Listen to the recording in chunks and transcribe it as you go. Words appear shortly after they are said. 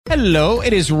Hello,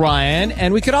 it is Ryan,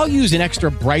 and we could all use an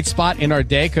extra bright spot in our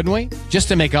day, couldn't we? Just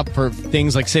to make up for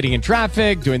things like sitting in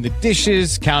traffic, doing the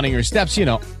dishes, counting your steps, you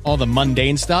know, all the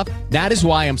mundane stuff. That is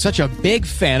why I'm such a big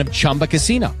fan of Chumba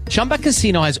Casino. Chumba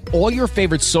Casino has all your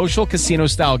favorite social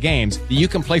casino-style games that you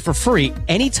can play for free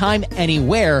anytime,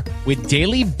 anywhere with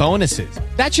daily bonuses.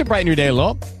 That should brighten your day a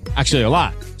little. Actually, a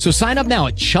lot. So sign up now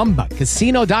at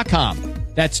ChumbaCasino.com.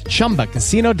 That's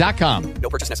ChumbaCasino.com. No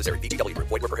purchase necessary. VGW Group.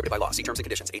 Void where prohibited by law. See terms and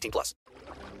conditions. 18+.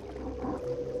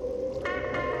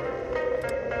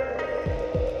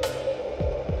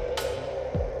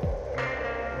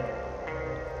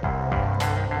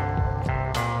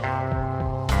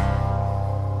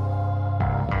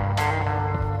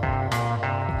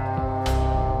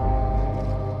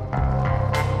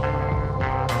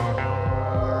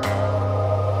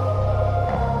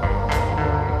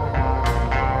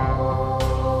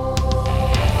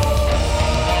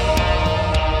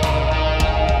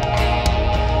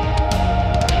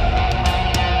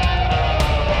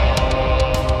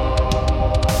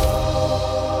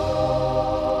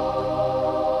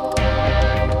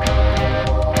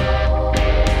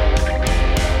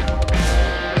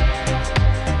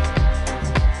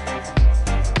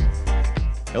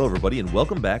 Hello, everybody, and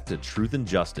welcome back to Truth and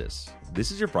Justice.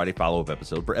 This is your Friday follow-up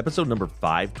episode for episode number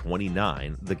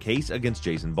 529, The Case Against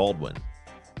Jason Baldwin.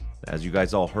 As you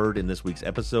guys all heard in this week's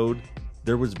episode,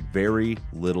 there was very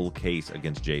little case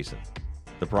against Jason.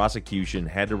 The prosecution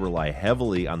had to rely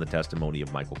heavily on the testimony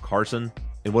of Michael Carson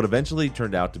in what eventually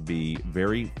turned out to be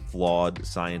very flawed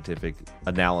scientific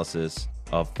analysis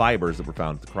of fibers that were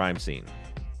found at the crime scene.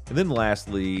 And then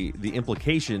lastly, the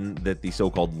implication that the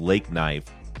so-called lake knife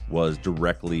was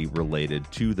directly related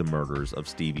to the murders of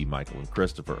Stevie, Michael, and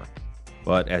Christopher.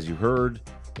 But as you heard,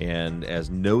 and as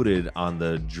noted on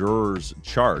the jurors'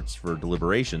 charts for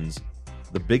deliberations,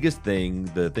 the biggest thing,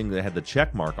 the thing that had the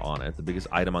check mark on it, the biggest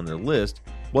item on their list,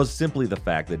 was simply the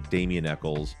fact that Damian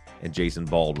Eccles and Jason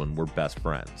Baldwin were best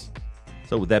friends.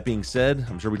 So with that being said,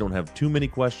 I'm sure we don't have too many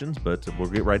questions, but we'll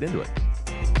get right into it.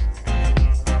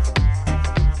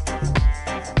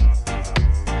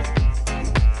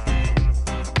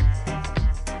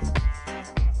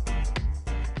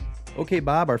 Okay,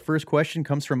 Bob, our first question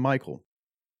comes from Michael.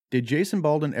 Did Jason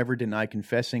Baldwin ever deny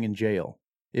confessing in jail?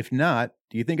 If not,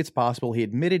 do you think it's possible he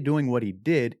admitted doing what he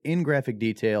did in graphic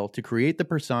detail to create the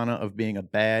persona of being a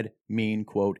bad, mean,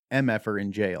 quote, MFer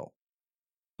in jail?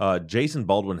 Jason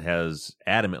Baldwin has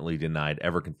adamantly denied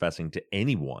ever confessing to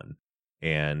anyone.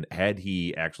 And had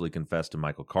he actually confessed to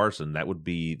Michael Carson, that would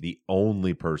be the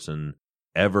only person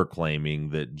ever claiming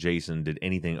that Jason did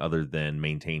anything other than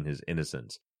maintain his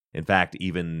innocence. In fact,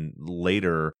 even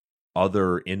later,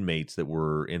 other inmates that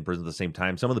were in prison at the same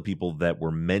time, some of the people that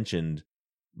were mentioned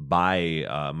by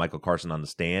Michael Carson on the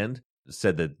stand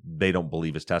said that they don't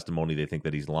believe his testimony. They think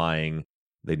that he's lying.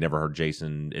 They'd never heard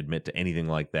Jason admit to anything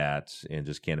like that and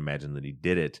just can't imagine that he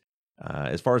did it.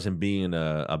 As far as him being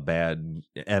a bad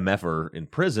MFer in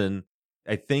prison,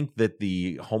 I think that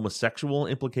the homosexual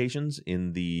implications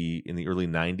in the early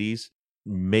 90s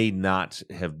may not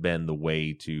have been the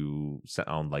way to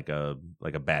sound like a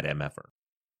bad MFer.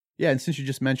 Yeah, and since you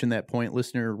just mentioned that point,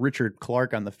 listener Richard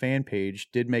Clark on the fan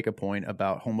page did make a point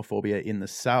about homophobia in the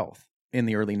South in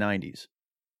the early 90s.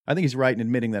 I think he's right in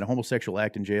admitting that a homosexual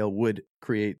act in jail would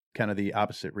create kind of the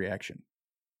opposite reaction.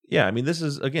 Yeah, I mean, this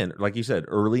is, again, like you said,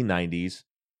 early 90s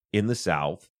in the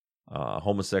South.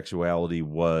 Homosexuality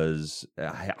was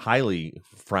highly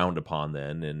frowned upon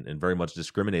then and very much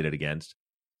discriminated against.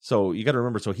 So you got to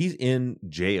remember, so he's in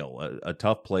jail, a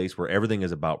tough place where everything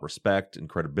is about respect and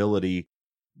credibility.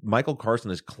 Michael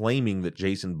Carson is claiming that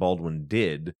Jason Baldwin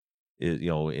did,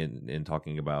 in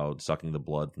talking about sucking the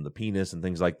blood from the penis and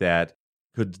things like that,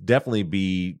 could definitely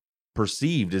be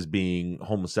perceived as being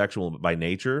homosexual by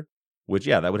nature, which,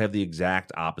 yeah, that would have the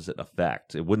exact opposite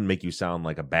effect. It wouldn't make you sound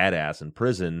like a badass in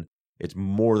prison. It's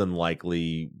more than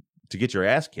likely to get your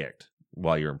ass kicked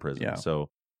while you're in prison. Yeah. So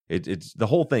it's the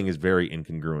whole thing is very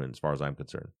incongruent as far as I'm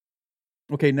concerned.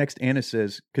 Okay, next Anna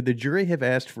says, could the jury have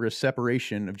asked for a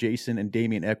separation of Jason and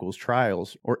Damian Eccles'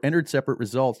 trials or entered separate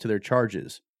results to their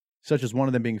charges, such as one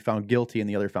of them being found guilty and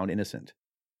the other found innocent?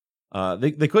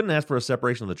 They couldn't ask for a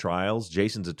separation of the trials.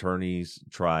 Jason's attorneys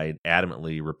tried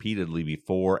adamantly, repeatedly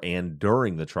before and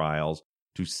during the trials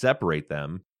to separate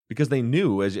them because they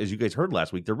knew, as you guys heard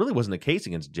last week, there really wasn't a case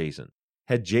against Jason.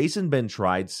 Had Jason been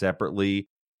tried separately,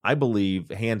 I believe,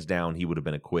 hands down, he would have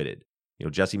been acquitted. You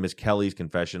know, Jesse Miss Kelly's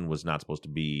confession was not supposed to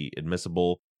be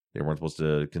admissible. They weren't supposed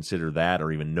to consider that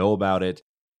or even know about it.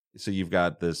 So you've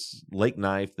got this lake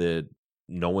knife that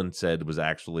no one said was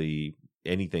actually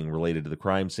anything related to the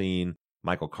crime scene.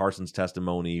 Michael Carson's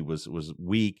testimony was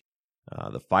weak.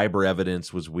 The fiber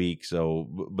evidence was weak. So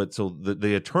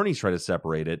the attorneys try to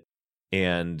separate it,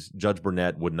 and Judge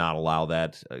Burnett would not allow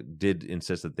that, did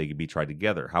insist that they could be tried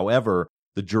together. However,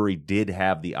 the jury did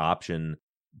have the option,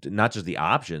 not just the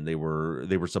option, they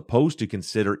were supposed to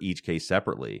consider each case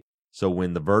separately. So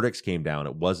when the verdicts came down,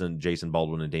 it wasn't Jason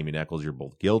Baldwin and Damien Echols, you're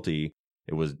both guilty.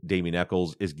 It was Damien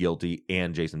Echols is guilty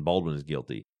and Jason Baldwin is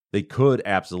guilty. They could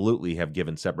absolutely have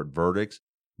given separate verdicts,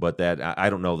 but that, I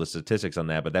don't know the statistics on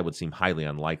that, but that would seem highly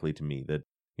unlikely to me, that,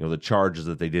 the charges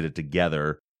that they did it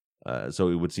together. So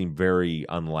it would seem very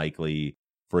unlikely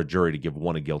for a jury to give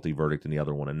one a guilty verdict and the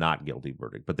other one a not guilty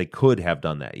verdict. But they could have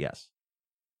done that, yes.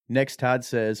 Next, Todd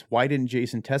says, why didn't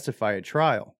Jason testify at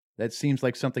trial? That seems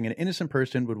like something an innocent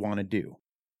person would want to do.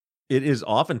 It is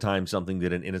oftentimes something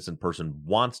that an innocent person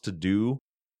wants to do,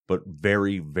 but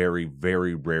very, very,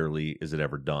 very rarely is it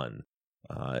ever done.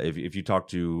 If you talk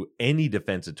to any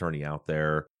defense attorney out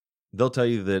there, they'll tell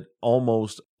you that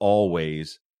almost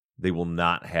always they will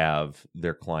not have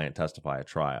their client testify at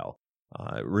trial.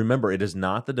 Remember, it is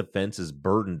not the defense's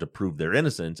burden to prove their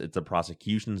innocence. It's the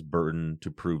prosecution's burden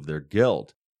to prove their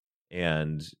guilt.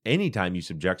 And anytime you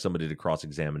subject somebody to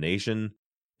cross-examination,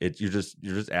 you're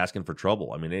just asking for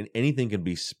trouble. I mean, anything can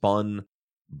be spun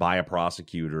by a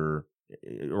prosecutor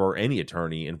or any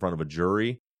attorney in front of a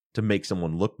jury to make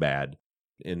someone look bad,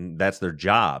 and that's their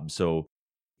job. So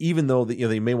even though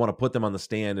they may want to put them on the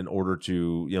stand in order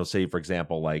to, say, for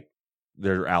example, like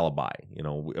their alibi,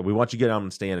 we want you to get on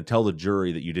the stand and tell the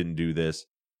jury that you didn't do this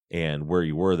and where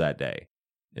you were that day.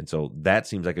 And so that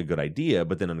seems like a good idea.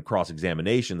 But then in the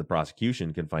cross-examination, the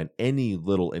prosecution can find any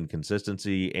little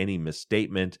inconsistency, any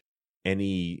misstatement,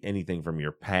 anything from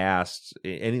your past,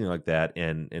 anything like that,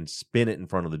 and spin it in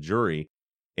front of the jury.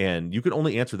 And you can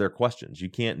only answer their questions. You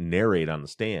can't narrate on the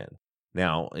stand.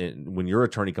 Now, when your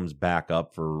attorney comes back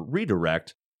up for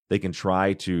redirect, they can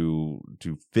try to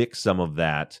fix some of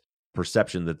that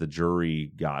perception that the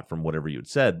jury got from whatever you had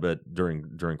said, but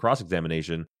during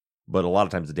cross-examination, but a lot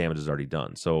of times the damage is already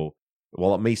done. So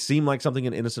while it may seem like something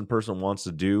an innocent person wants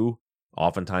to do,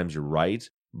 oftentimes you're right.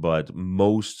 But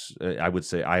most, I'd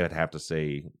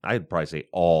probably say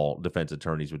all defense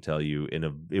attorneys would tell you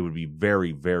it would be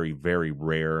very, very, very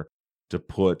rare to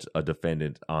put a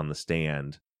defendant on the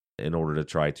stand in order to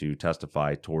try to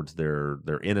testify towards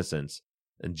their innocence.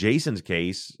 In Jason's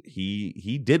case,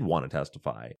 he did want to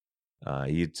testify.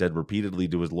 He had said repeatedly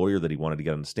to his lawyer that he wanted to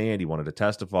get on the stand. He wanted to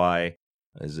testify.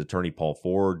 His attorney, Paul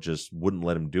Ford, just wouldn't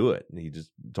let him do it. He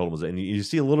just told him, and you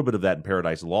see a little bit of that in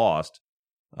Paradise Lost,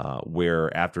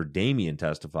 where after Damien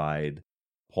testified,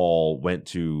 Paul went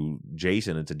to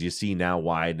Jason and said, do you see now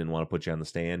why I didn't want to put you on the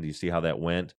stand? Do you see how that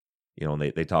went? And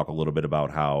they talk a little bit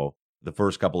about how the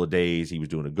first couple of days he was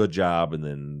doing a good job, and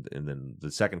then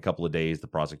the second couple of days the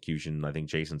prosecution, I think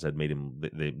Jason said, made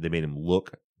him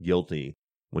look guilty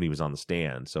when he was on the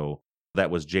stand. So that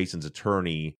was Jason's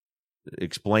attorney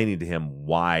explaining to him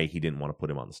why he didn't want to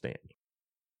put him on the stand.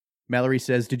 Mallory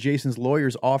says, did Jason's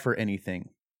lawyers offer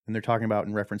anything? And they're talking about,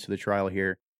 in reference to the trial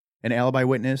here, an alibi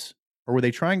witness, or were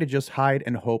they trying to just hide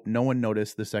and hope no one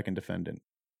noticed the second defendant?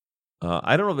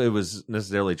 I don't know if it was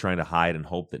necessarily trying to hide and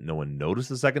hope that no one noticed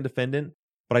the second defendant,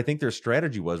 but I think their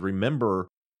strategy was, remember,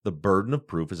 the burden of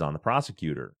proof is on the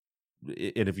prosecutor.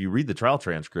 And if you read the trial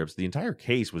transcripts, the entire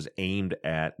case was aimed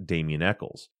at Damien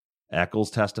Echols.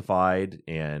 Echols testified,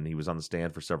 and he was on the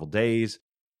stand for several days,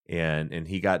 and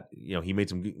he got,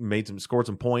 he scored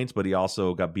some points, but he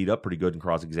also got beat up pretty good in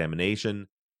cross-examination.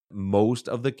 Most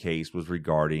of the case was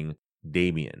regarding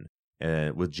Damien.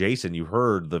 And with Jason, you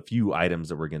heard the few items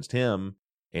that were against him,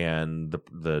 and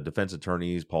the defense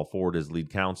attorneys, Paul Ford, his lead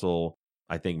counsel,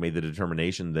 I think made the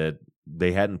determination that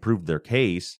they hadn't proved their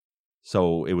case,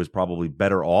 so it was probably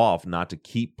better off not to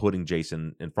keep putting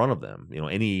Jason in front of them.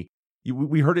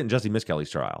 We heard it in Jesse Miskelly's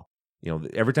trial.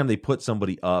 Every time they put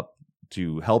somebody up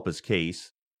to help his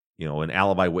case, an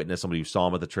alibi witness, somebody who saw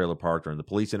him at the trailer park during the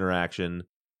police interaction,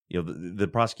 the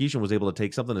prosecution was able to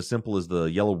take something as simple as the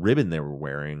yellow ribbon they were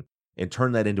wearing and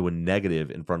turn that into a negative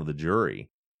in front of the jury.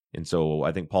 And so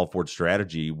I think Paul Ford's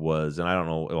strategy was, and I don't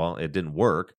know, well, it didn't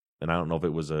work, and I don't know if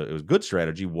it was a good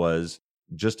strategy, was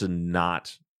just to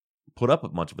not put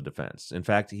up much of a defense. In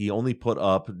fact, he only put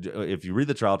up, if you read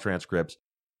the trial transcripts,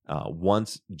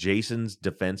 once Jason's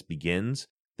defense begins,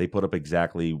 they put up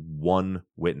exactly one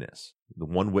witness. The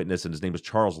one witness, and his name is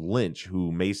Charles Lynch,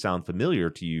 who may sound familiar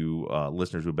to you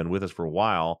listeners who have been with us for a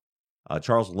while.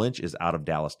 Charles Lynch is out of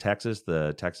Dallas, Texas,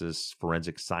 the Texas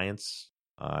Forensic Science.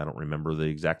 I don't remember the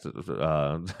exact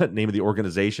name of the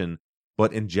organization,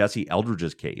 but in Jesse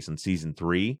Eldridge's case in season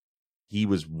 3, he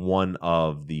was one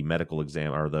of the medical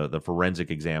or the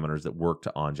forensic examiners that worked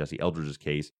on Jesse Eldridge's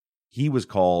case. He was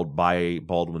called by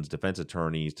Baldwin's defense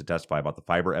attorneys to testify about the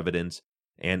fiber evidence,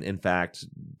 and in fact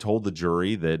told the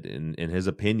jury that in his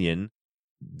opinion,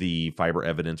 the fiber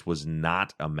evidence was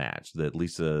not a match. That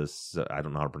Lisa, I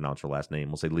don't know how to pronounce her last name,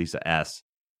 we'll say Lisa S.,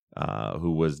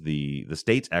 who was the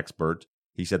state's expert,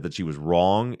 he said that she was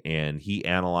wrong, and he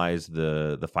analyzed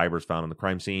the fibers found on the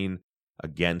crime scene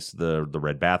against the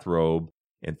red bathrobe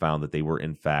and found that they were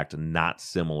in fact not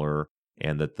similar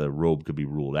and that the robe could be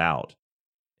ruled out.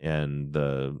 And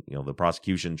the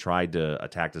prosecution tried to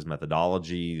attack his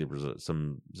methodology. There was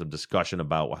some discussion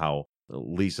about how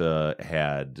Lisa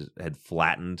had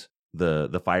flattened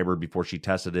the fiber before she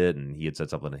tested it, and he had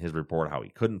said something in his report how he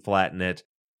couldn't flatten it.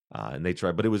 And they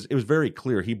tried, but it was very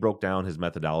clear. He broke down his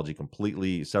methodology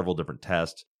completely, several different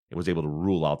tests, and was able to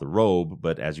rule out the robe.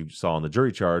 But as you saw on the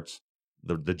jury charts,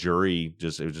 the jury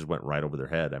just went right over their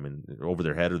head. I mean, over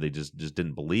their head, or they just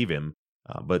didn't believe him.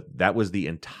 But that was the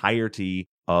entirety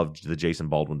of the Jason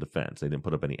Baldwin defense. They didn't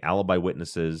put up any alibi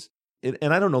witnesses.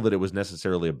 And I don't know that it was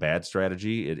necessarily a bad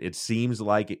strategy. It seems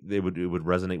like it would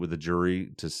resonate with the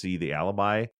jury to see the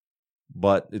alibi.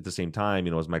 But at the same time,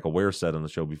 as Michael Ware said on the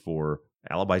show before,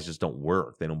 alibis just don't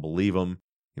work. They don't believe him.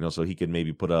 So he could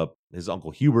maybe put up his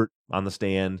Uncle Hubert on the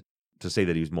stand to say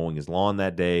that he was mowing his lawn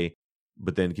that day.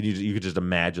 But then you could just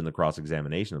imagine the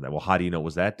cross-examination of that. Well, how do you know it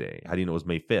was that day? How do you know it was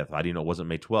May 5th? How do you know it wasn't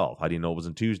May 12th? How do you know it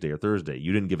wasn't Tuesday or Thursday?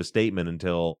 You didn't give a statement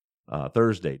until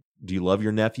Thursday. Do you love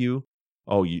your nephew?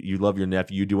 Oh, you love your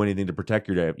nephew. You do anything to protect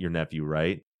your nephew,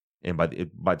 right? And by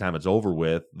the time it's over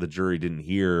with, the jury didn't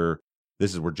hear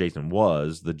this is where Jason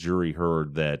was. The jury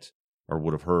heard that, or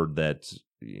would have heard that,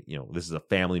 this is a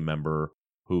family member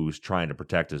who's trying to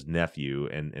protect his nephew,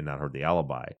 and not heard the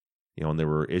alibi. And there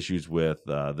were issues with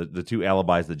the two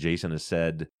alibis that Jason has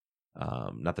said,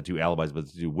 not the two alibis,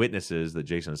 but the two witnesses that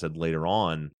Jason has said later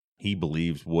on he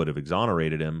believes would have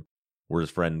exonerated him, were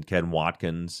his friend Ken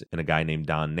Watkins and a guy named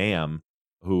Don Nam,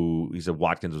 who he said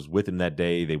Watkins was with him that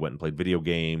day. They went and played video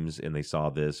games, and they saw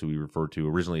this, who he referred to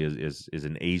originally as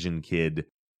an Asian kid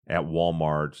at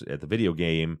Walmart at the video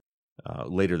game.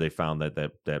 Later, they found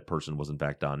that person was in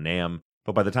fact Don Nam.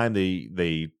 But by the time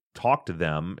they talked to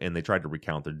them and they tried to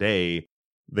recount their day,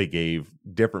 they gave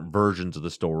different versions of the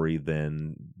story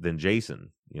than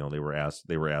Jason. They were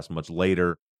asked much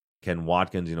later. Ken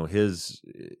Watkins,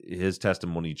 his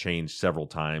testimony changed several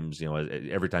times.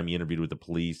 Every time he interviewed with the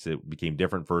police, it became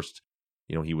different. First,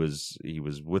 he was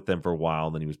with them for a while,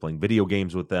 and then he was playing video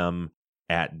games with them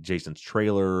at Jason's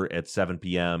trailer at 7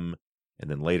 p.m. And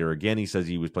then later again, he says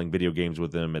he was playing video games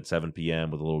with them at 7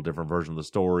 p.m. with a little different version of the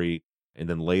story. And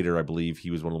then later, I believe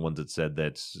he was one of the ones that said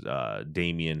that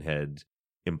Damien had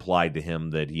implied to him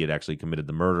that he had actually committed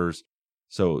the murders.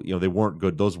 So, they weren't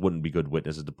good. Those wouldn't be good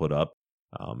witnesses to put up.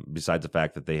 Besides the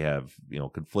fact that they have,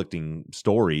 conflicting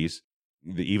stories,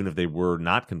 even if they were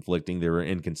not conflicting, they were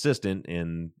inconsistent.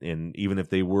 And even if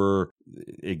they were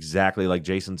exactly like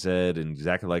Jason said and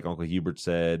exactly like Uncle Hubert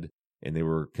said, and they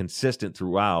were consistent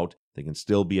throughout, they can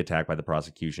still be attacked by the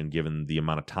prosecution given the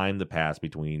amount of time that passed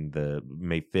between the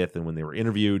May 5th and when they were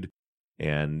interviewed.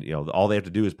 And, all they have to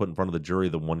do is put in front of the jury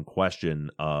the one question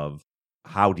of,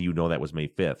 how do you know that was May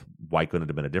 5th? Why couldn't it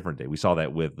have been a different day? We saw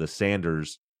that with the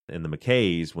Sanders and the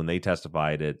McKays when they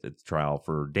testified at the trial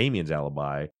for Damien's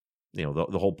alibi. The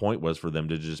whole point was for them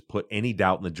to just put any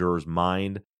doubt in the juror's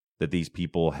mind that these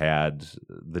people had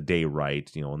the day right,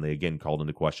 and they again called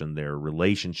into question their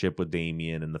relationship with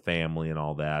Damien and the family and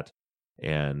all that.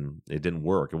 And it didn't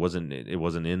work. It wasn't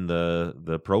in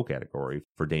the pro category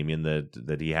for Damien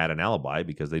that he had an alibi,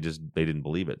 because they didn't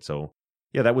believe it. So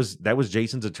yeah, that was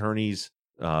Jason's attorney's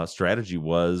strategy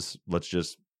was, let's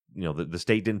just, the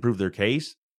state didn't prove their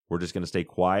case. We're just going to stay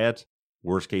quiet.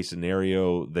 Worst case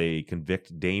scenario, they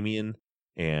convict Damien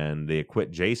and they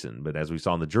acquit Jason. But as we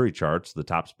saw in the jury charts, the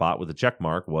top spot with a check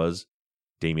mark was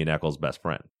Damien Echols' best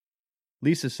friend.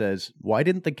 Lisa says, why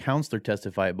didn't the counselor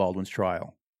testify at Baldwin's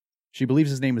trial? She believes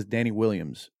his name was Danny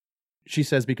Williams. She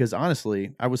says, because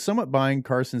honestly, I was somewhat buying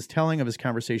Carson's telling of his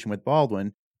conversation with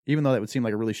Baldwin, even though that would seem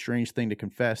like a really strange thing to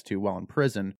confess to while in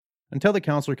prison, until the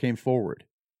counselor came forward.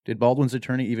 Did Baldwin's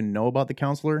attorney even know about the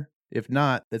counselor? If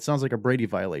not, that sounds like a Brady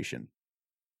violation.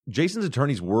 Jason's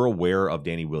attorneys were aware of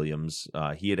Danny Williams.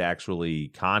 He had actually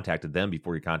contacted them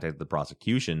before he contacted the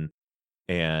prosecution,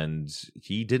 and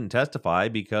he didn't testify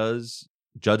because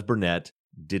Judge Burnett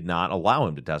did not allow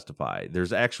him to testify.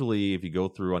 There's actually, if you go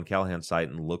through on Callahan's site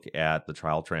and look at the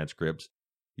trial transcripts,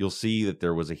 you'll see that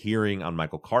there was a hearing on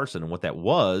Michael Carson, and what that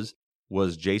was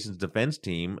Jason's defense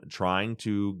team trying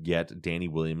to get Danny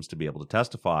Williams to be able to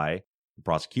testify The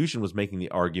prosecution was making the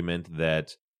argument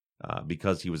that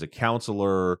because he was a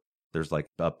counselor, there's like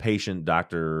a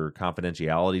patient-doctor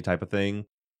confidentiality type of thing,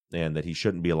 and that he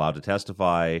shouldn't be allowed to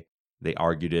testify. They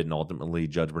argued it, and ultimately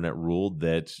Judge Burnett ruled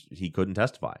that he couldn't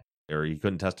testify, or he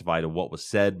couldn't testify to what was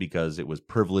said because it was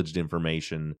privileged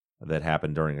information that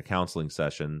happened during a counseling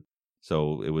session.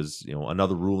 So it was,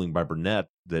 another ruling by Burnett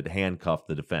that handcuffed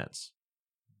the defense.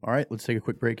 All right, let's take a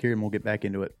quick break here and we'll get back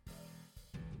into it.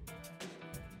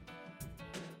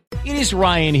 It is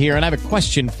Ryan here, and I have a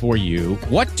question for you.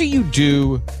 What do you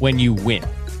do when you win?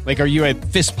 Like, are you a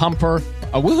fist pumper,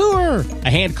 a woohooer, a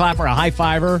hand clapper, a high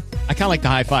fiver? I kind of like the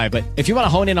high five, but if you want to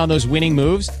hone in on those winning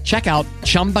moves, check out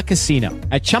Chumba Casino.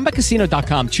 At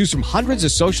ChumbaCasino.com, choose from hundreds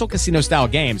of social casino-style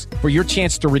games for your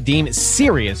chance to redeem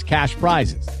serious cash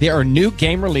prizes. There are new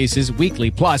game releases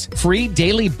weekly, plus free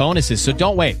daily bonuses. So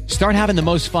don't wait. Start having the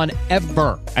most fun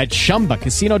ever at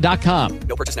ChumbaCasino.com.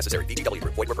 No purchase necessary. VGW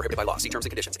Group. Void where prohibited by law. See terms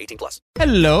and conditions. 18+.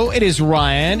 Hello, it is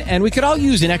Ryan, and we could all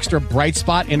use an extra bright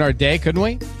spot in our day, couldn't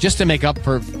we? Just to make up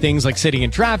for things like sitting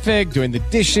in traffic, doing the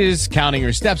dishes, counting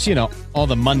your steps, all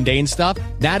the mundane stuff.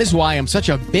 That is why I'm such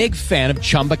a big fan of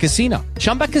Chumba Casino.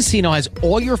 Chumba Casino has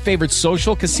all your favorite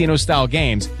social casino-style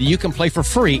games that you can play for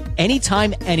free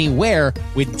anytime, anywhere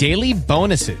with daily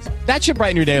bonuses. That should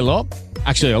brighten your day a little.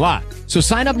 Actually, a lot. So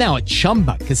sign up now at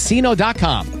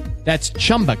ChumbaCasino.com. That's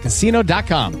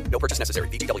ChumbaCasino.com. No purchase necessary.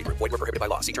 VGW Group. Void where prohibited by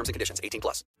law. See terms and conditions. 18+.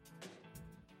 All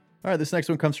right, this next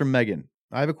one comes from Megan.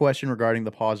 I have a question regarding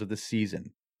the pause of this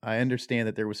season. I understand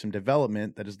that there was some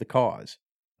development that is the cause.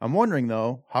 I'm wondering,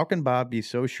 though, how can Bob be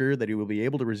so sure that he will be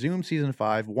able to resume Season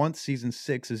 5 once Season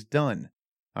 6 is done?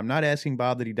 I'm not asking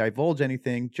Bob that he divulge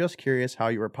anything, just curious how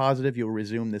you are positive you'll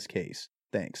resume this case.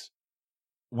 Thanks.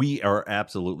 We are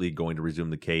absolutely going to resume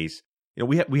the case.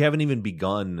 We haven't even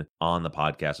begun on the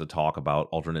podcast to talk about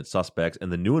alternate suspects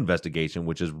and the new investigation,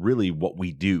 which is really what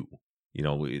we do.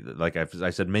 Like I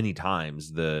said many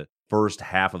times, the first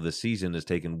half of the season has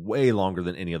taken way longer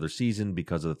than any other season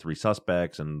because of the 3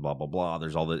 suspects and blah, blah, blah.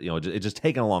 There's all the, it's just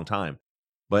taken a long time.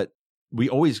 But we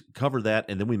always cover that,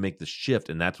 and then we make the shift,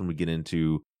 and that's when we get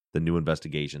into the new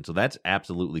investigation. So that's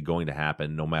absolutely going to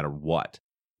happen no matter what.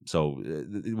 So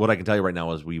what I can tell you right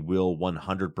now is we will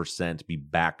 100% be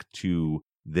back to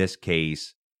this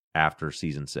case after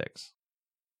Season 6.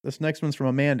 This next one's from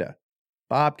Amanda.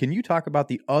 Bob, can you talk about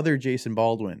the other Jason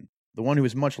Baldwin? The one who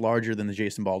is much larger than the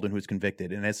Jason Baldwin who was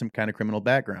convicted and has some kind of criminal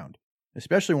background.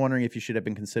 Especially wondering if he should have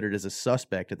been considered as a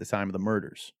suspect at the time of the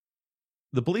murders.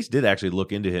 The police did actually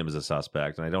look into him as a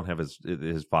suspect, and I don't have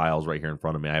his files right here in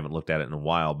front of me. I haven't looked at it in a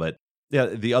while, but yeah,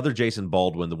 the other Jason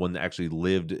Baldwin, the one that actually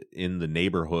lived in the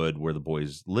neighborhood where the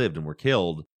boys lived and were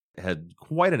killed, had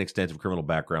quite an extensive criminal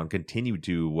background, continued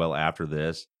to well after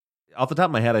this. Off the top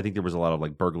of my head, I think there was a lot of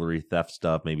like burglary, theft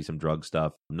stuff, maybe some drug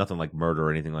stuff, nothing like murder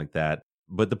or anything like that.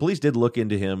 But the police did look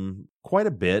into him quite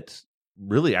a bit,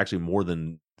 really actually more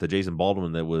than the Jason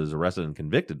Baldwin that was arrested and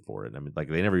convicted for it. I mean, like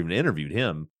they never even interviewed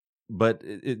him. But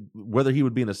whether he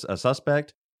would be a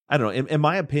suspect, I don't know. In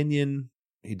my opinion,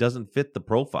 he doesn't fit the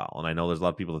profile. And I know there's a lot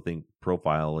of people that think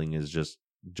profiling is just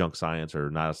junk science or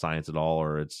not a science at all,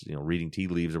 or it's reading tea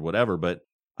leaves or whatever. But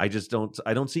I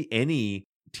don't see any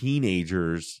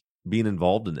teenagers being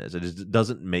involved in this. It just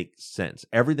doesn't make sense.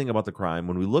 Everything about the crime,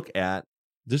 when we look at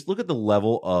the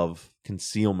level of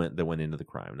concealment that went into the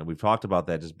crime. And we've talked about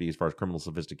that just as far as criminal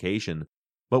sophistication.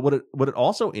 But what it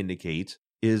also indicates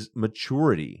is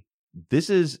maturity. This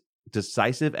is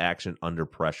decisive action under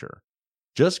pressure.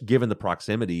 Just given the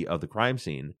proximity of the crime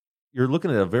scene, you're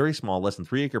looking at a very small, less than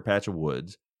 3-acre patch of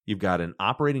woods. You've got an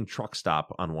operating truck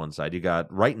stop on one side. You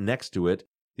got right next to it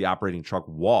the operating truck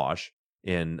wash,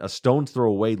 and a stone's throw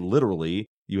away, literally,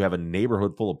 you have a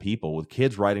neighborhood full of people with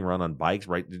kids riding around on bikes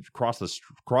right across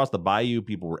the bayou.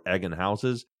 People were egging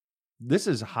houses. This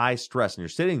is high stress, and you're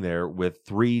sitting there with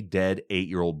 3 dead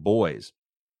 8-year-old boys.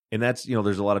 And that's,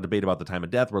 there's a lot of debate about the time of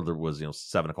death, whether it was,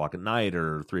 7 o'clock at night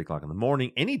or 3 o'clock in the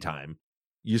morning, anytime.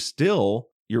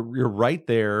 You're right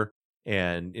there,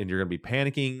 and you're going to be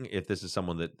panicking if this is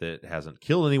someone that hasn't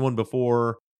killed anyone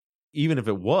before. Even if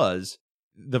it was,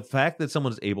 the fact that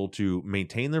someone is able to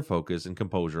maintain their focus and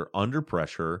composure under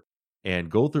pressure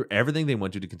and go through everything they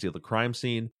went to conceal the crime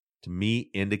scene, to me,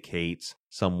 indicates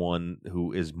someone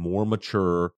who is more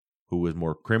mature, who is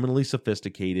more criminally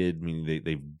sophisticated, meaning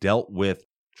they've dealt with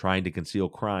trying to conceal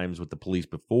crimes with the police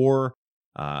before.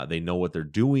 They know what they're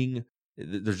doing.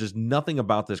 There's just nothing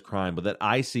about this crime, but that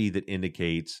I see that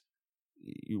indicates,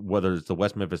 whether it's the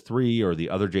West Memphis 3 or the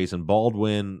other Jason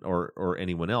Baldwin or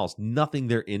anyone else, nothing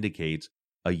there indicates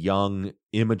a young,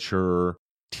 immature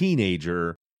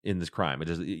teenager in this crime.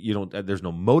 There's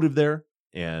no motive there.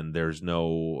 and there's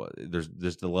the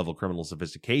level of criminal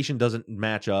sophistication doesn't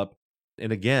match up.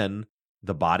 And again,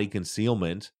 the body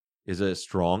concealment is a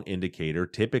strong indicator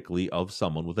typically of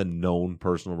someone with a known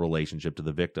personal relationship to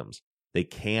the victims. They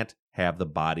can't have the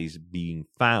bodies being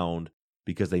found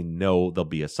because they know they'll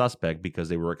be a suspect because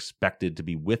they were expected to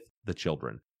be with the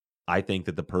children. I think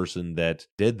that the person that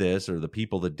did this, or the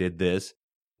people that did this,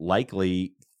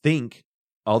 likely think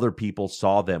other people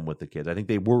saw them with the kids. I think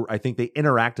they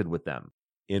interacted with them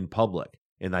in public.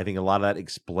 And I think a lot of that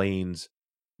explains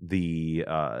the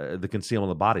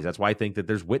concealment of the bodies. That's why I think that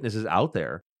there's witnesses out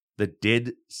there that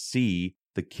did see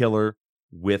the killer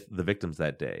with the victims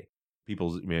that day.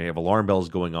 People may have alarm bells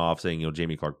going off saying,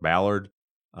 Jamie Clark Ballard.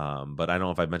 But I don't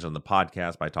know if I've mentioned on the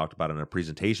podcast, but I talked about it in a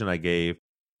presentation I gave.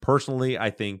 Personally,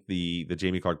 I think the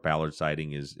Jamie Clark Ballard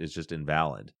sighting is just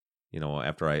invalid.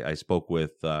 After I spoke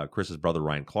with Chris's brother,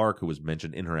 Ryan Clark, who was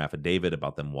mentioned in her affidavit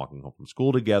about them walking home from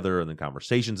school together and the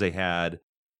conversations they had,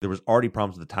 there was already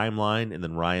problems with the timeline. And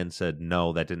then Ryan said,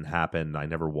 no, that didn't happen. I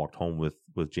never walked home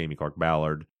with Jamie Clark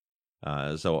Ballard.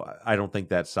 So I don't think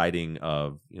that sighting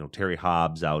of, Terry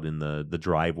Hobbs out in the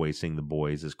driveway seeing the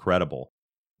boys is credible.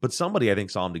 But somebody, I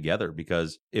think, saw them together,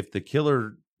 because if the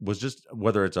killer was just,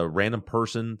 whether it's a random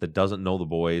person that doesn't know the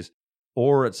boys,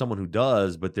 or it's someone who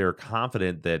does, but they're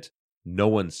confident that no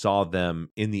one saw them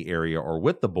in the area or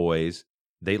with the boys,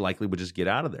 they likely would just get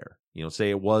out of there.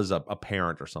 Say it was a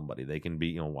parent or somebody. They can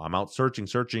be, I'm out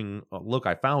searching. Look,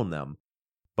 I found them.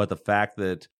 But the fact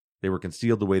that they were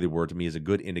concealed the way they were, to me, is a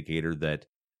good indicator that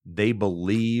they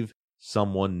believe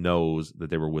someone knows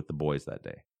that they were with the boys that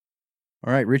day.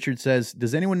 All right, Richard says,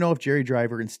 does anyone know if Jerry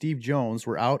Driver and Steve Jones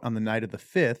were out on the night of the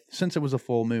 5th, since it was a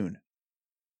full moon?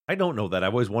 I don't know that.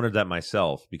 I've always wondered that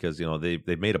myself, because,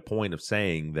 they've made a point of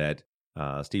saying that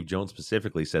Steve Jones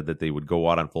specifically said that they would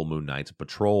go out on full moon nights,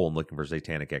 patrol, and looking for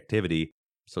satanic activity.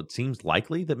 So it seems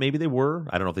likely that maybe they were.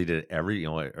 I don't know if they did it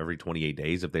every 28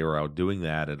 days, if they were out doing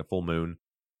that at a full moon.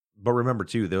 But remember,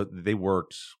 too, they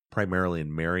worked primarily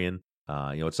in Marion.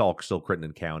 It's all still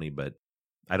Crittenden County, but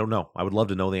I don't know. I would love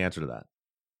to know the answer to that.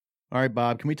 All right,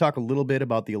 Bob, can we talk a little bit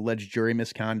about the alleged jury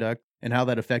misconduct and how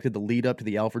that affected the lead up to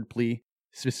the Alford plea,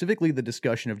 specifically the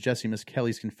discussion of Jesse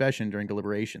Miskelly's confession during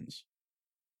deliberations?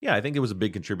 Yeah, I think it was a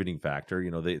big contributing factor.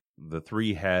 The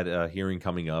three had a hearing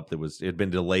coming up it had been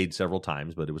delayed several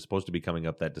times, but it was supposed to be coming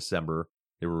up that December.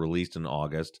 They were released in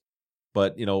August.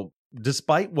 But,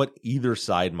 despite what either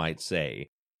side might say,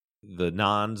 the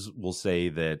nons will say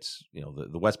that,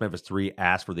 the West Memphis Three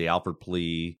asked for the Alford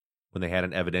plea when they had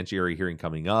an evidentiary hearing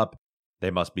coming up.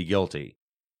 They must be guilty.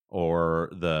 Or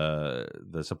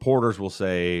the supporters will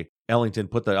say Ellington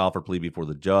put the Alford plea before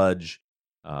the judge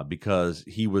because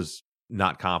he was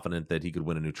not confident that he could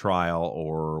win a new trial,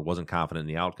 or wasn't confident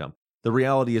in the outcome. The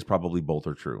reality is probably both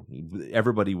are true.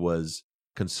 Everybody was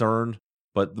concerned,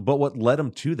 but what led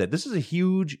them to that? This is a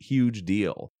huge, huge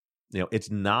deal. It's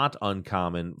not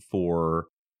uncommon for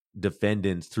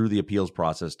defendants through the appeals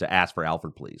process to ask for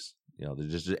Alford pleas.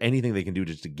 There's just anything they can do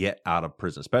just to get out of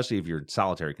prison, especially if you're in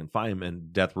solitary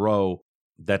confinement, death row.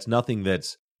 That's nothing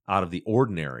that's out of the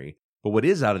ordinary. But what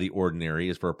is out of the ordinary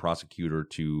is for a prosecutor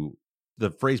to, the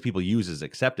phrase people use is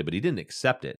accept it, but he didn't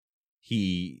accept it.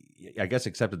 He, I guess,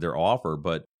 accepted their offer,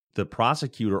 but the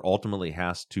prosecutor ultimately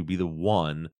has to be the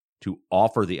one to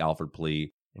offer the Alford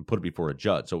plea and put it before a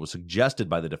judge. So it was suggested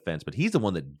by the defense, but he's the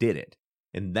one that did it.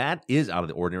 And that is out of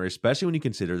the ordinary, especially when you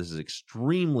consider this is an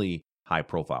extremely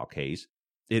high-profile case.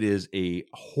 It is a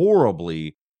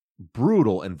horribly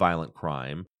brutal and violent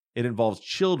crime. It involves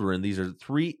children. These are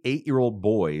 3 8-year-old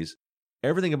boys.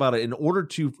 Everything about it, in order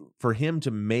for him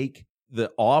to make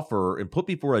the offer and put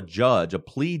before a judge a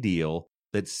plea deal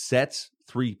that sets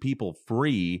 3 people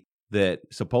free that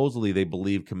supposedly they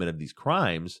believe committed these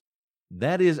crimes,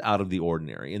 that is out of the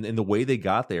ordinary. And the way they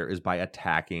got there is by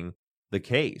attacking the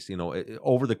case.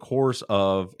 Over the course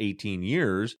of 18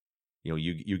 years,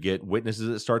 you get witnesses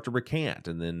that start to recant,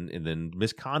 and then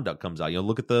misconduct comes out.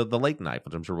 Look at the lake knife,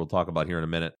 which I'm sure we'll talk about here in a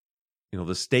minute.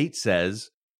 The state says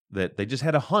that they just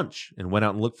had a hunch and went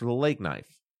out and looked for the lake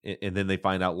knife. And then they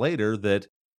find out later that,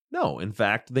 no, in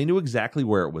fact, they knew exactly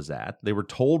where it was at. They were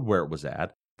told where it was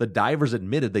at. The divers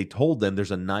admitted they told them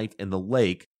there's a knife in the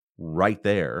lake right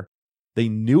there. They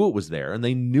knew it was there, and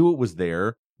they knew it was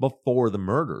there before the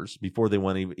murders, before they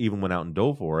even went out and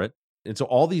dove for it. And so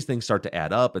all these things start to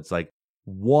add up. It's like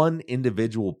one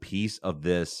individual piece of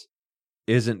this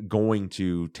isn't going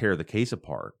to tear the case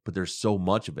apart, but there's so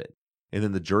much of it. And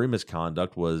then the jury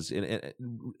misconduct was, and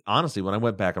honestly, when I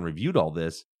went back and reviewed all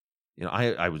this,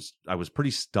 I was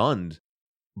pretty stunned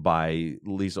by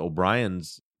Lisa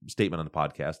O'Brien's statement on the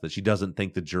podcast that she doesn't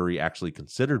think the jury actually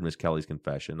considered Miss Kelly's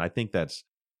confession. I think that's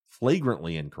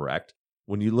flagrantly incorrect.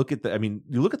 When you look at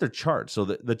you look at their charts. So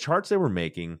the charts they were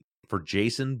making for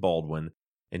Jason Baldwin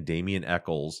and Damian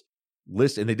Eccles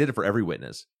and they did it for every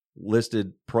witness,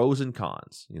 listed pros and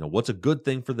cons. What's a good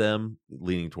thing for them,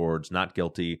 leaning towards not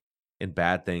guilty, and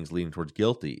bad things leaning towards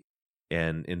guilty.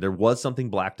 And there was something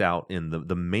blacked out in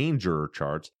the main juror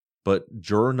charts, but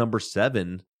juror number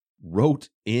 7 wrote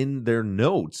in their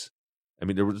notes.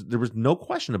 There was no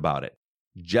question about it.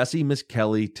 Jesse Miss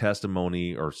Kelly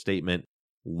testimony or statement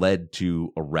led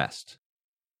to arrest.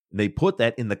 They put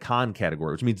that in the con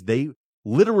category, which means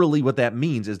what that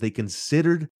means is they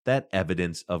considered that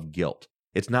evidence of guilt.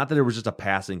 It's not that it was just a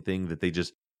passing thing that they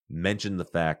just mentioned the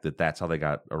fact that that's how they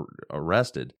got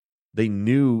arrested. They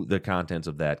knew the contents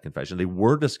of that confession. They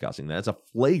were discussing that. It's a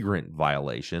flagrant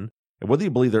violation. And whether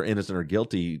you believe they're innocent or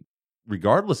guilty,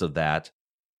 regardless of that,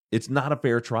 it's not a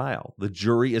fair trial. The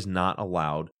jury is not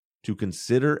allowed to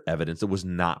consider evidence that was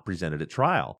not presented at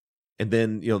trial. And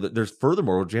then, there's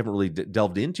furthermore, which we haven't really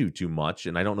delved into too much,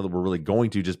 and I don't know that we're really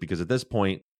going to, just because at this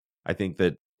point, I think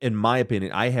that, in my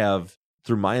opinion,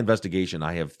 through my investigation,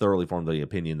 I have thoroughly formed the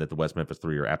opinion that the West Memphis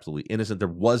Three are absolutely innocent. There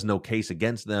was no case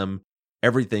against them.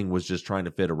 Everything was just trying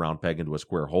to fit a round peg into a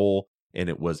square hole, and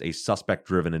it was a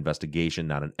suspect-driven investigation,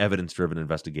 not an evidence-driven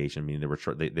investigation. Meaning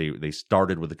they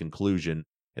started with a conclusion,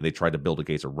 and they tried to build a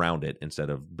case around it instead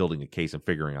of building a case and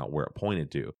figuring out where it pointed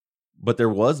to. But there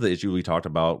was the issue we talked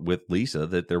about with Lisa,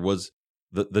 that there was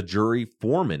the jury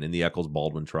foreman in the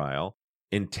Eccles-Baldwin trial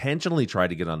intentionally tried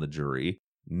to get on the jury,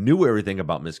 knew everything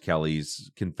about Miss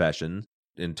Kelly's confession,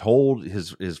 and told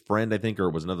his friend, I think, or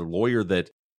it was another lawyer,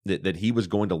 that he was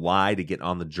going to lie to get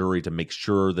on the jury to make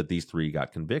sure that these 3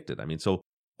 got convicted. So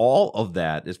all of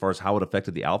that, as far as how it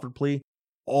affected the Alford plea,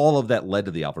 all of that led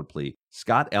to the Alford plea.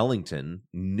 Scott Ellington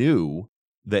knew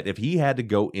that if he had to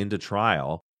go into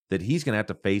trial, that he's going to have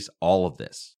to face all of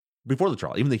this before the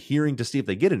trial, even the hearing to see if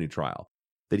they get a new trial,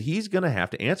 that he's going to have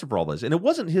to answer for all this. And it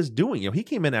wasn't his doing. He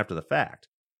came in after the fact.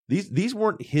 These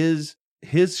weren't his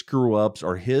screw-ups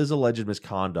or his alleged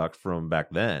misconduct from back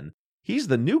then. He's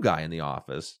the new guy in the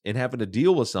office and having to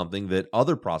deal with something that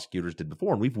other prosecutors did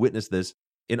before. And we've witnessed this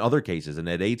in other cases. In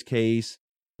Ed Aid's case,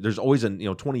 there's always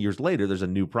 20 years later, there's a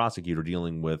new prosecutor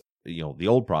dealing with, the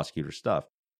old prosecutor stuff.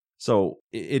 So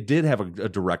it did have a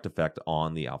direct effect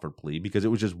on the Alford plea, because it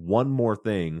was just one more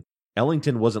thing.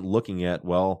 Ellington wasn't looking at,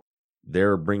 well,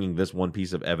 they're bringing this one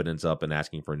piece of evidence up and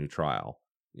asking for a new trial,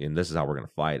 and this is how we're going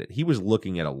to fight it. He was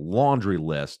looking at a laundry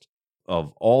list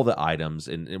of all the items,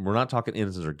 and we're not talking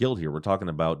innocence or guilt here. We're talking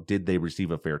about, did they receive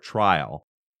a fair trial?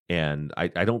 And I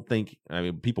don't think,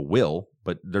 people will,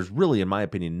 but there's really, in my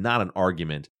opinion, not an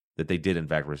argument that they did in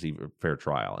fact receive a fair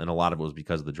trial. And a lot of it was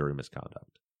because of the jury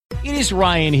misconduct. It is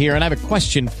Ryan here, and I have a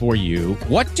question for you.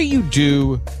 What do you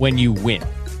do when you win?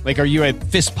 Like, are you a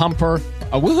fist pumper,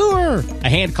 a woohooer, a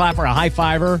hand clapper, a high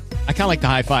fiver? I kind of like the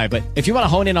high five, but if you want to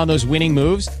hone in on those winning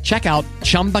moves, check out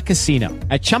Chumba Casino.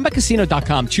 At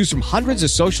ChumbaCasino.com, choose from hundreds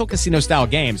of social casino-style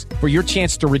games for your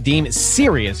chance to redeem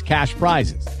serious cash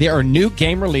prizes. There are new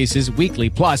game releases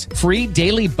weekly, plus free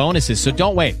daily bonuses. So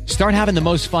don't wait. Start having the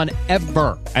most fun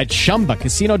ever at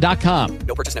ChumbaCasino.com.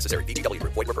 No purchase necessary. VGW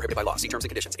Group. Void where prohibited by law. See terms and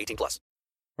conditions. 18+. All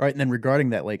right, and then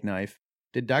regarding that lake knife,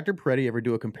 did Dr. Peretti ever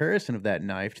do a comparison of that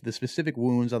knife to the specific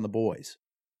wounds on the boys?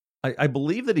 I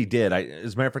believe that he did.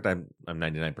 As a matter of fact, I'm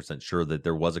 99% sure that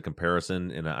there was a comparison,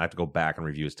 and I have to go back and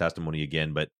review his testimony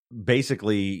again. But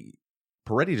basically,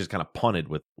 Peretti just kind of punted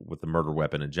with the murder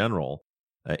weapon in general.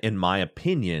 In my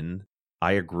opinion,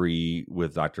 I agree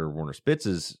with Dr. Warner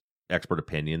Spitz's expert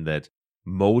opinion that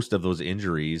most of those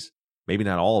injuries, maybe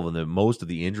not all of them, that most of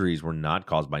the injuries were not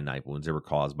caused by knife wounds. They were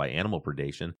caused by animal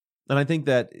predation. And I think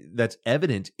that that's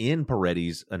evident in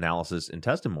Peretti's analysis and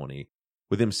testimony,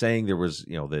 with him saying there was,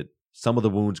 that some of the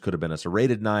wounds could have been a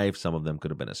serrated knife, some of them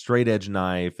could have been a straight edge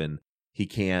knife, and he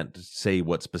can't say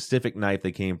what specific knife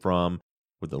they came from.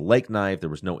 With the lake knife, there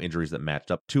was no injuries that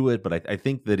matched up to it, but I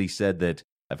think that he said that,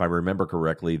 if I remember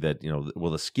correctly, that,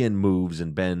 the skin moves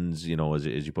and bends,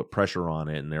 as you put pressure on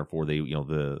it, and therefore they,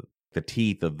 the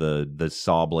teeth of the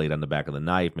saw blade on the back of the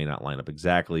knife may not line up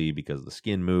exactly because the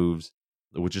skin moves,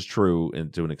 which is true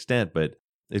and to an extent, but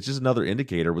it's just another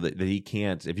indicator that he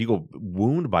can't, if you go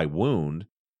wound by wound,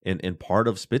 and part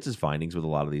of Spitz's findings with a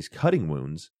lot of these cutting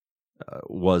wounds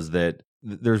was that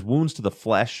there's wounds to the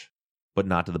flesh, but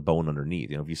not to the bone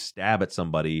underneath. If you stab at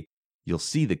somebody, you'll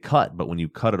see the cut, but when you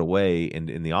cut it away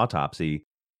in the autopsy,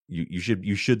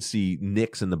 you should see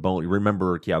nicks in the bone. You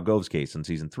remember Kiao Gove's case in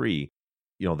season 3,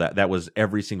 that was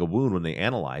every single wound when they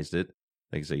analyzed it.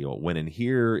 They say, it went in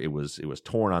here, it was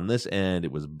torn on this end,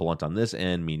 it was blunt on this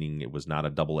end, meaning it was not a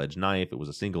double-edged knife, it was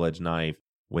a single-edged knife,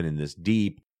 went in this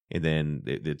deep, and then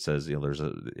it says,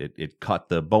 it cut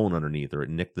the bone underneath, or it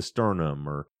nicked the sternum,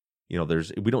 or,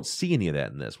 we don't see any of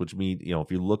that in this, which means,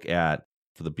 if you look at,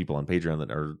 for the people on Patreon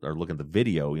that are looking at the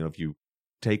video, if you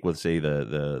take with, say,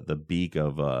 the beak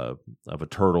of a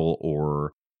turtle,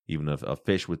 or even a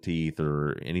fish with teeth,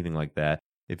 or anything like that,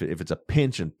 if it's a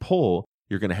pinch and pull,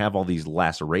 you're going to have all these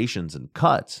lacerations and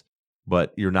cuts,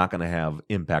 but you're not going to have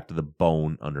impact to the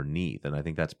bone underneath. And I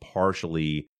think that's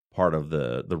partially part of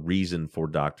the reason for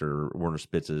Dr. Werner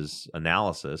Spitz's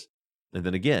analysis. And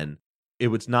then again, it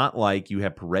was not like you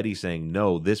have Peretti saying,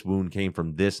 no, this wound came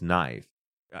from this knife.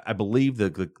 I believe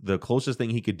the closest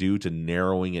thing he could do to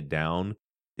narrowing it down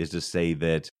is to say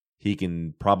that he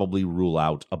can probably rule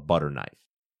out a butter knife.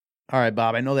 All right,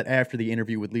 Bob, I know that after the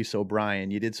interview with Lisa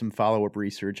O'Brien, you did some follow-up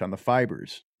research on the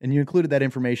fibers, and you included that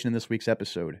information in this week's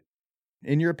episode.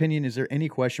 In your opinion, is there any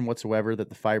question whatsoever that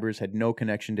the fibers had no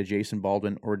connection to Jason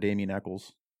Baldwin or Damien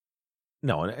Echols?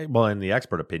 No, well, in the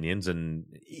expert opinions, and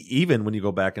even when you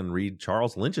go back and read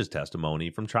Charles Lynch's testimony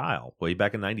from trial way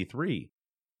back in '93,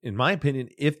 in my opinion,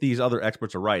 if these other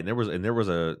experts are right, and there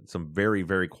was some very,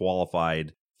 very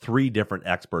qualified 3 different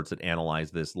experts that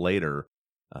analyzed this later,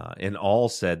 and all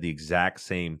said the exact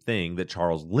same thing that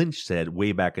Charles Lynch said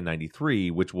way back in '93,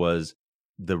 which was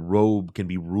the robe can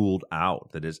be ruled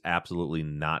out, that is absolutely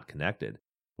not connected,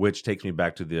 which takes me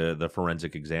back to the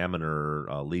forensic examiner,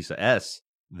 Lisa S.,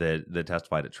 that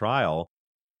testified at trial.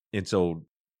 And so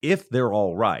if they're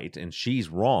all right and she's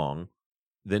wrong,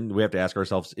 then we have to ask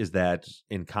ourselves, is that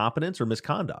incompetence or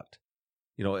misconduct?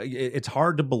 It's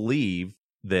hard to believe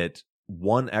that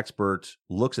one expert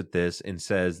looks at this and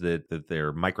says that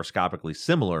they're microscopically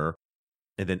similar,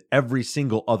 and then every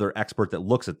single other expert that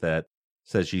looks at that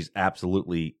says she's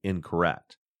absolutely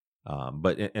incorrect.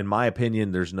 But in my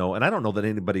opinion, there's no, and I don't know that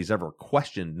anybody's ever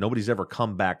questioned, nobody's ever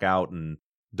come back out and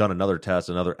done another test,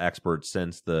 another expert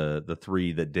since the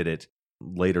 3 that did it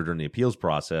later during the appeals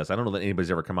process. I don't know that anybody's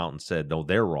ever come out and said, no,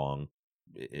 they're wrong.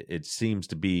 It seems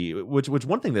to be, which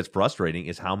one thing that's frustrating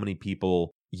is how many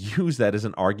people use that as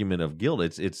an argument of guilt.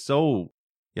 It's so,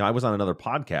 I was on another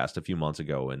podcast a few months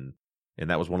ago, and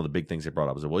that was one of the big things they brought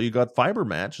up. I was like, well, you got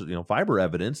fiber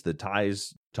evidence that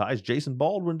ties Jason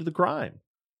Baldwin to the crime.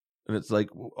 And it's like,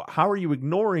 how are you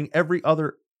ignoring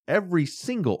every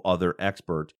single other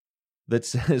expert that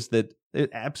says that it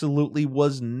absolutely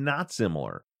was not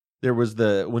similar? There was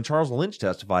when Charles Lynch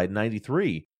testified in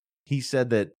 '93, he said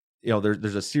that,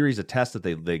 there's a series of tests that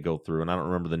they go through, and I don't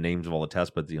remember the names of all the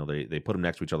tests, but they put them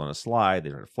next to each other on a slide.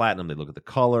 They try to flatten them. They look at the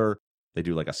color. They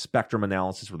do like a spectrum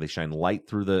analysis where they shine light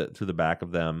through the back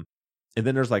of them. And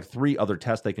then there's like 3 other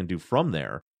tests they can do from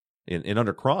there. And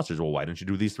under cross, there's, well, why didn't you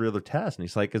do these 3 other tests? And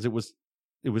he's like, because it was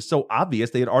so obvious.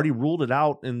 They had already ruled it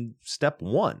out in step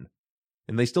 1.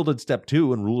 And they still did step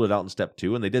 2 and ruled it out in step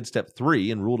 2. And they did step 3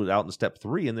 and ruled it out in step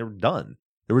 3, and they were done.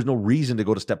 There was no reason to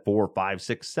go to step 4, 5,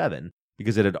 6, 7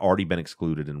 because it had already been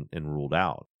excluded and ruled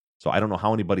out. So I don't know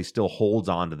how anybody still holds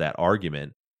on to that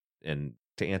argument. And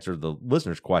to answer the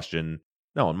listener's question,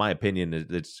 no, in my opinion,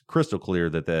 it's crystal clear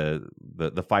that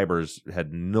the fibers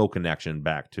had no connection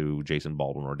back to Jason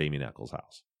Baldwin or Damien Echols'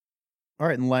 house. All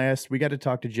right, and last, we got to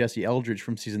talk to Jesse Eldridge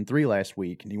from season 3 last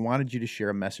week, and he wanted you to share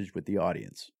a message with the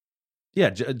audience. Yeah,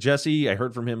 Jesse, I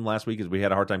heard from him last week, as we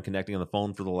had a hard time connecting on the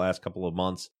phone for the last couple of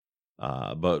months.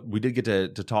 But we did get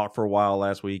to talk for a while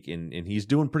last week, and he's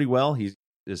doing pretty well. His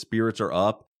spirits are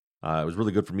up. It was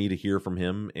really good for me to hear from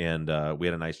him, and we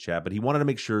had a nice chat. But he wanted to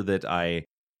make sure that I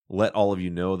let all of you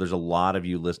know there's a lot of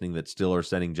you listening that still are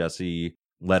sending Jesse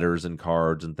letters and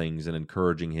cards and things and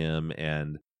encouraging him.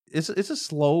 And it's a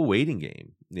slow waiting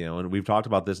game, and we've talked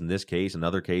about this in this case and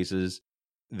other cases.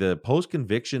 The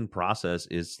post-conviction process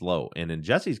is slow. And in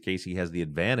Jesse's case, he has the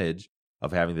advantage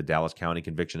of having the Dallas County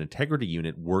Conviction Integrity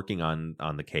Unit working on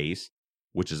the case,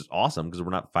 which is awesome because we're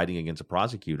not fighting against a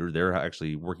prosecutor. They're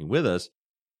actually working with us.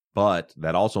 But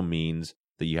that also means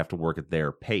that you have to work at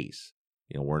their pace.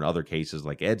 Where in other cases,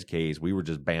 like Ed's case, we were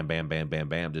just bam, bam, bam, bam,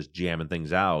 bam, just jamming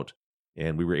things out.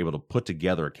 And we were able to put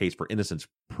together a case for innocence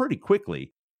pretty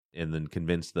quickly and then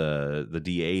convince the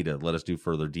DA to let us do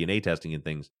further DNA testing and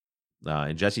things.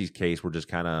 In Jesse's case, we're just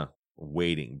kind of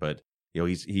waiting. But,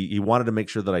 he wanted to make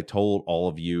sure that I told all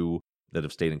of you that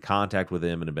have stayed in contact with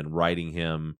him and have been writing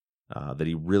him that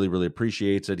he really, really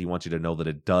appreciates it. He wants you to know that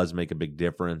it does make a big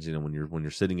difference. When you're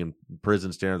sitting in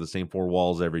prison, staring at the same 4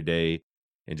 walls every day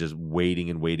and just waiting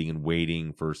and waiting and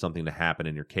waiting for something to happen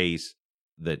in your case,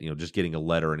 that, just getting a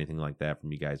letter or anything like that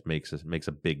from you guys makes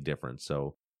a big difference.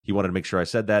 So he wanted to make sure I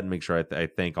said that and make sure I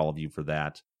thank all of you for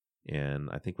that. And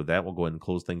I think with that, we'll go ahead and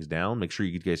close things down. Make sure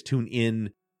you guys tune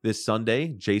in this Sunday.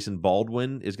 Jason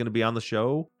Baldwin is going to be on the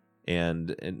show.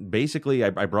 And basically, I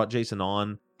brought Jason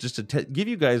on just to give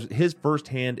you guys his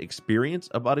firsthand experience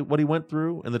about what he went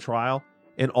through in the trial.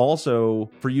 And also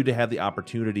for you to have the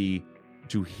opportunity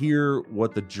to hear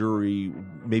what the jury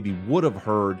maybe would have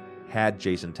heard had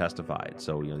Jason testified.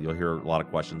 So, you'll hear a lot of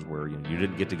questions where you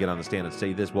didn't get to get on the stand and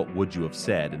say this. What would you have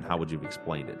said and how would you have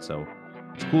explained it? So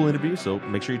it's a cool interview. So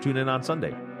make sure you tune in on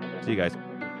Sunday. See you guys.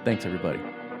 Thanks, everybody.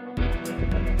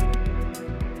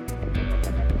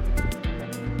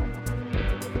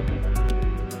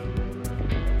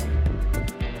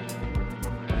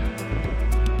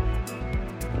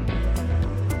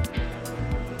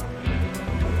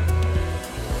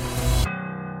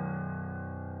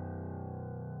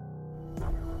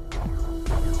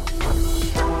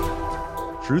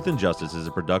 Truth and Justice is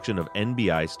a production of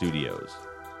NBI Studios.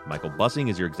 Michael Bussing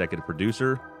is your executive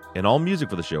producer, and all music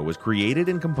for the show was created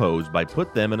and composed by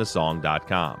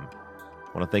PutThemInASong.com.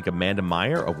 I want to thank Amanda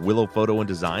Meyer of Willow Photo and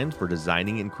Designs for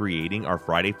designing and creating our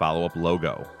Friday Follow-Up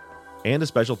logo. And a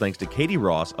special thanks to Katie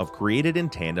Ross of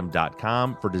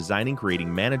CreatedInTandem.com for designing,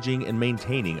 creating, managing, and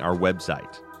maintaining our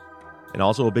website. And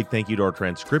also a big thank you to our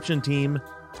transcription team,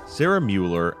 Sarah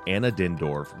Mueller, Anna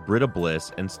Dindorf, Britta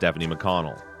Bliss, and Stephanie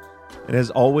McConnell. And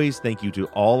as always, thank you to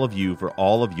all of you for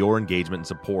all of your engagement and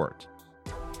support.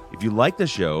 If you like the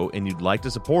show and you'd like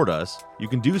to support us, you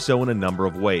can do so in a number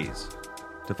of ways.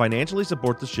 To financially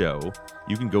support the show,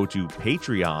 you can go to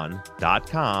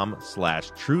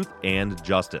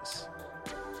patreon.com/truthandjustice.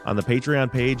 On the Patreon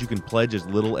page, you can pledge as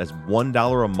little as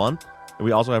 $1 a month, and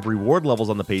we also have reward levels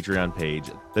on the Patreon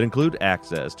page that include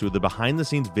access to the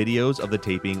behind-the-scenes videos of the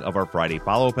taping of our Friday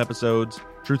Follow-Up episodes,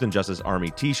 Truth and Justice Army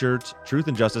t-shirts, Truth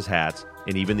and Justice hats,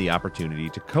 and even the opportunity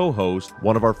to co-host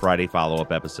one of our Friday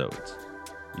Follow-Up episodes.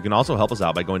 You can also help us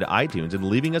out by going to iTunes and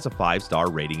leaving us a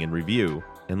 5-star rating and review.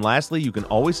 And lastly, you can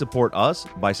always support us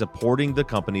by supporting the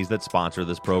companies that sponsor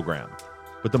this program.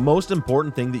 But the most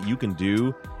important thing that you can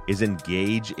do is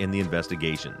engage in the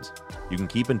investigations. You can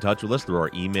keep in touch with us through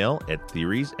our email at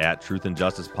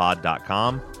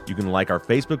theories@truthandjusticepod.com. You can like our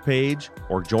Facebook page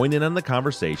or join in on the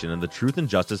conversation in the Truth and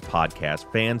Justice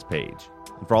Podcast fans page.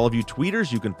 And for all of you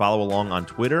tweeters, you can follow along on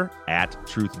Twitter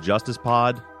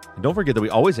 @TruthJusticePod. And don't forget that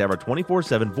we always have our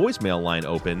 24/7 voicemail line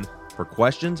open for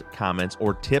questions, comments,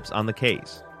 or tips on the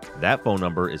case. That phone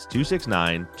number is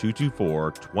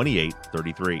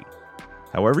 269-224-2833.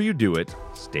 However you do it,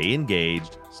 stay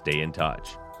engaged, stay in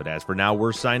touch. But as for now,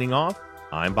 we're signing off.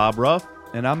 I'm Bob Ruff.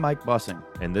 And I'm Mike Bussing.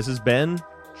 And this has been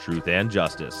Truth and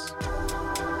Justice.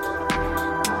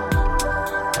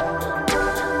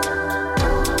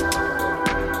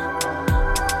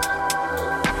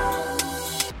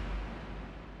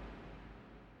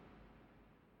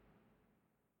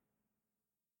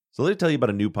 So let me tell you about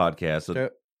a new podcast.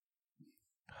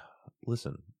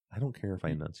 Listen, I don't care if I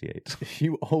enunciate.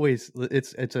 You always,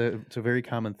 it's a very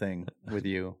common thing with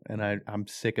you, and I'm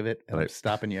sick of it, and I'm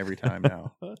stopping you every time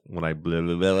now. When I blah,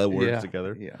 blah, blah, words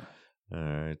together? Yeah. All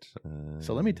right.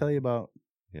 So let me tell you about...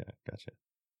 Yeah, gotcha.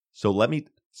 So let me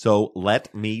tell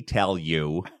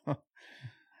you. You're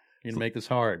going to make this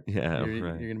hard. Yeah, You're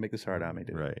right. going to make this hard on me,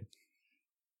 dude. Right.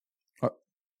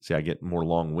 See, I get more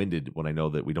long-winded when I know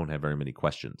that we don't have very many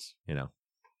questions, Try to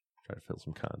fill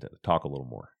some content. Talk a little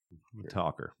more. I'm a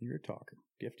talker. You're a talker.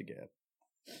 Gift to gab.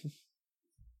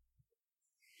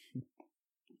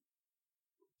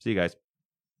 See you guys.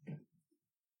 You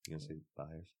gonna say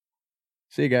bye?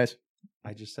 See you guys.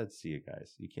 I just said see you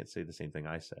guys. You can't say the same thing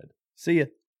I said. See ya.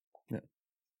 No.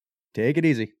 Take it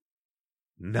easy.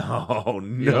 No,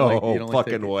 You don't like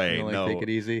fucking way. You don't No, take it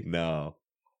easy. no.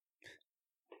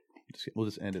 We'll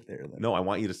just end it there then. No, I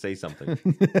want you to say something.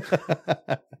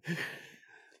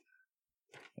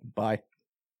 Bye.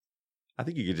 I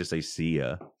think you could just say see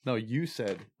ya. No, you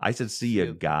said. I said see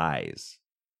ya, guys.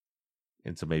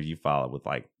 And so maybe you follow with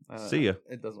see ya.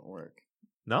 It doesn't work.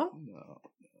 No? No.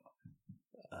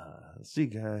 See you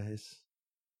guys.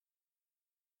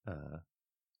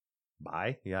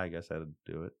 Bye? Yeah, I guess I'd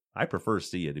do it. I prefer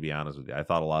see ya, to be honest with you. I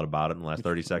thought a lot about it in the last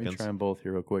 30 Let seconds. me try them both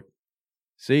here real quick.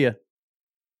 See ya.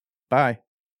 Bye.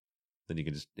 Then you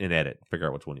can just, in edit, figure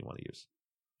out which one you want to use.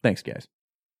 Thanks, guys.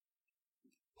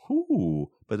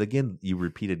 Ooh. But again, you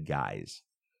repeated guys.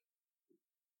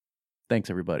 Thanks,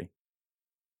 everybody.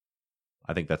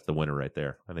 I think that's the winner right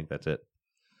there. I think that's it.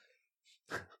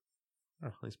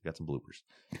 At least we got some bloopers.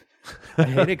 I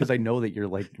hate it because I know that you're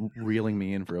reeling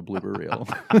me in for a blooper reel.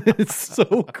 It's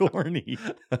so corny.